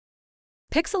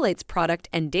Pixelate's product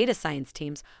and data science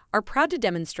teams are proud to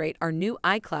demonstrate our new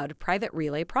iCloud Private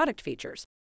Relay product features.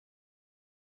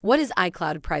 What is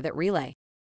iCloud Private Relay?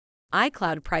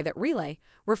 iCloud Private Relay,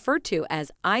 referred to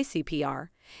as iCPR,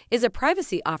 is a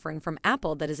privacy offering from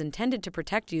Apple that is intended to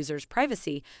protect users'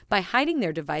 privacy by hiding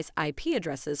their device IP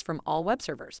addresses from all web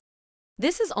servers.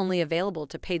 This is only available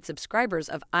to paid subscribers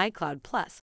of iCloud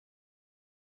Plus.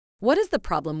 What is the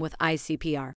problem with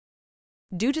iCPR?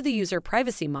 Due to the user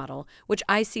privacy model, which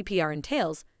iCPR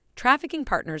entails, trafficking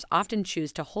partners often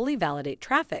choose to wholly validate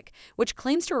traffic, which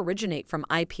claims to originate from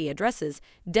IP addresses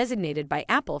designated by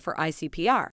Apple for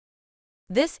iCPR.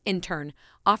 This, in turn,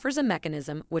 offers a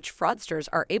mechanism which fraudsters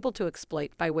are able to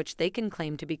exploit, by which they can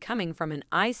claim to be coming from an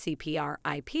iCPR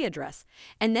IP address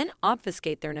and then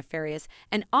obfuscate their nefarious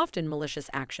and often malicious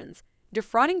actions,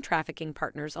 defrauding trafficking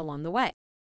partners along the way.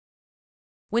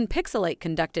 When Pixelate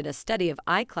conducted a study of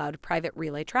iCloud Private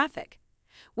Relay traffic,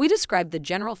 we described the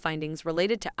general findings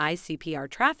related to iCPR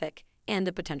traffic and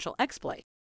a potential exploit.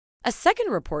 A second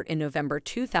report in November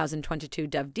 2022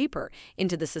 dove deeper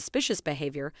into the suspicious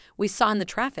behavior we saw in the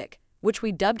traffic, which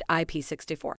we dubbed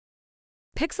IP64.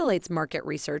 Pixelate's market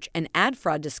research and ad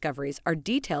fraud discoveries are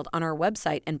detailed on our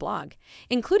website and blog,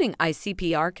 including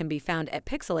iCPR can be found at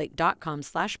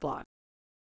pixelate.com/blog.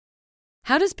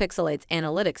 How does Pixelate's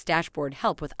analytics dashboard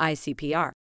help with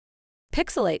iCPR?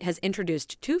 Pixelate has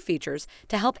introduced two features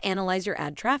to help analyze your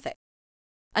ad traffic: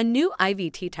 a new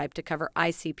IVT type to cover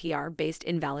iCPR-based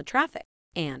invalid traffic,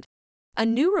 and a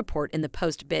new report in the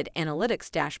post-bid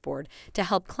analytics dashboard to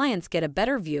help clients get a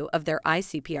better view of their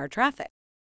iCPR traffic.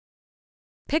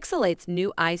 Pixelate's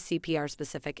new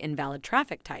iCPR-specific invalid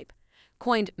traffic type,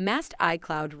 coined Masked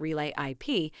iCloud Relay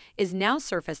IP, is now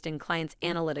surfaced in clients'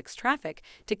 analytics traffic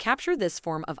to capture this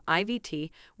form of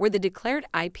IVT where the declared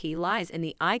IP lies in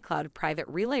the iCloud Private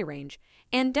Relay range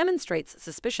and demonstrates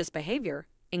suspicious behavior,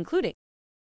 including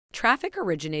traffic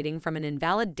originating from an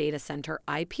invalid data center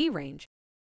IP range,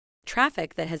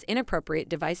 traffic that has inappropriate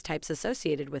device types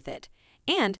associated with it,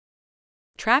 and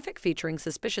traffic featuring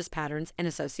suspicious patterns and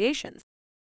associations.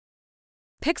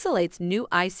 Pixelate's new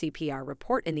iCPR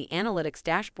report in the analytics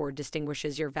dashboard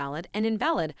distinguishes your valid and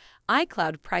invalid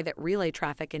iCloud Private Relay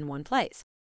traffic in one place.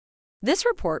 This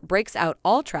report breaks out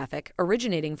all traffic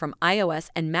originating from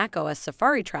iOS and macOS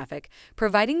Safari traffic,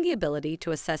 providing the ability to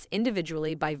assess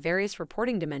individually by various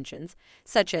reporting dimensions,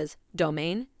 such as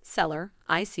domain, seller,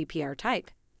 iCPR type,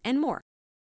 and more.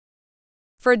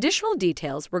 For additional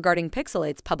details regarding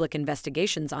Pixelate's public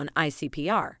investigations on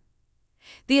iCPR,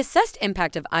 the assessed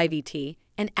impact of IVT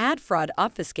and ad fraud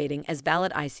obfuscating as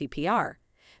valid iCPR,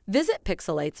 visit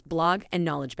Pixelate's blog and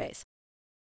knowledge base.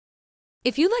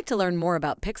 If you'd like to learn more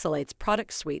about Pixelate's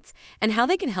product suites and how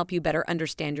they can help you better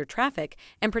understand your traffic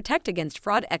and protect against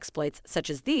fraud exploits such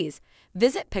as these,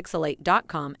 visit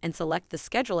pixelate.com and select the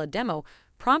Schedule a Demo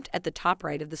prompt at the top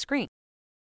right of the screen.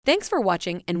 Thanks for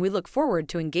watching, and we look forward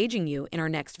to engaging you in our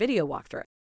next video walkthrough.